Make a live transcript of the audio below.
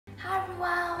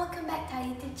everyone, welcome back to our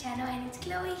YouTube channel, and it's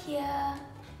Chloe here.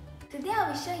 Today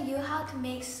I'll be showing you how to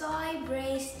make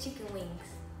soy-braised chicken wings.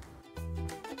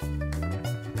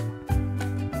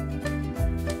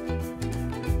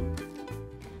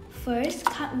 First,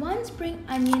 cut one spring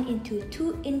onion into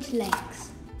 2-inch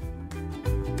lengths.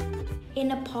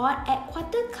 In a pot, add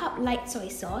 1/4 cup light soy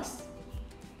sauce,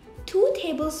 2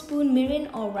 tablespoons mirin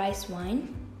or rice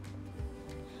wine,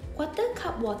 1/4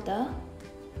 cup water,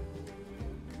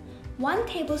 1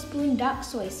 tablespoon dark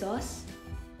soy sauce,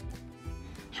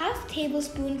 half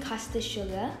tablespoon custard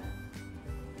sugar,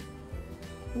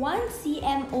 1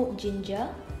 cm oat ginger,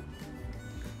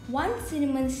 1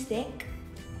 cinnamon stick,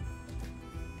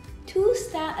 2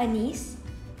 star anise,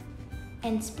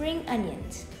 and spring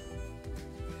onions.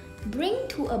 Bring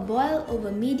to a boil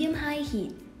over medium-high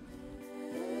heat.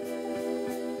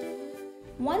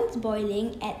 Once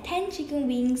boiling, add 10 chicken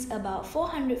wings, about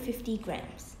 450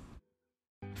 grams.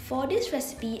 For this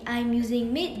recipe, I'm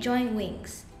using mid-joint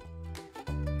wings.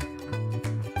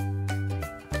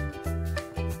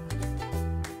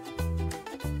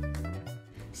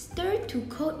 Stir to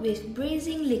coat with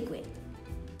braising liquid.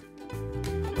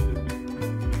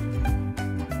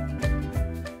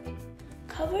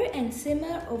 Cover and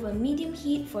simmer over medium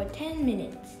heat for 10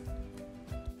 minutes.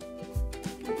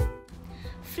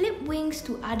 Flip wings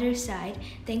to other side,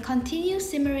 then continue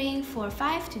simmering for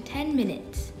 5 to 10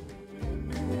 minutes.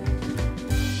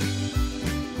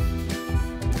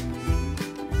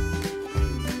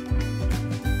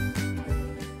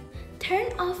 Turn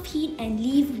off heat and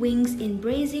leave wings in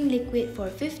braising liquid for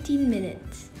 15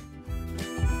 minutes.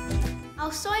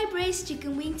 Our soy-braised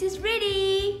chicken wings is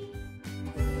ready!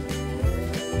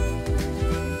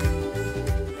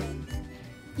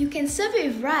 You can serve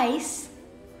it with rice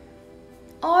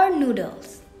or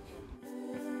noodles.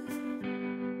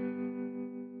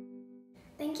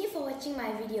 Thank you for watching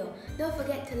my video. Don't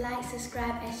forget to like,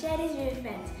 subscribe and share this video with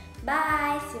friends.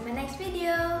 Bye! See you in my next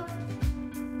video!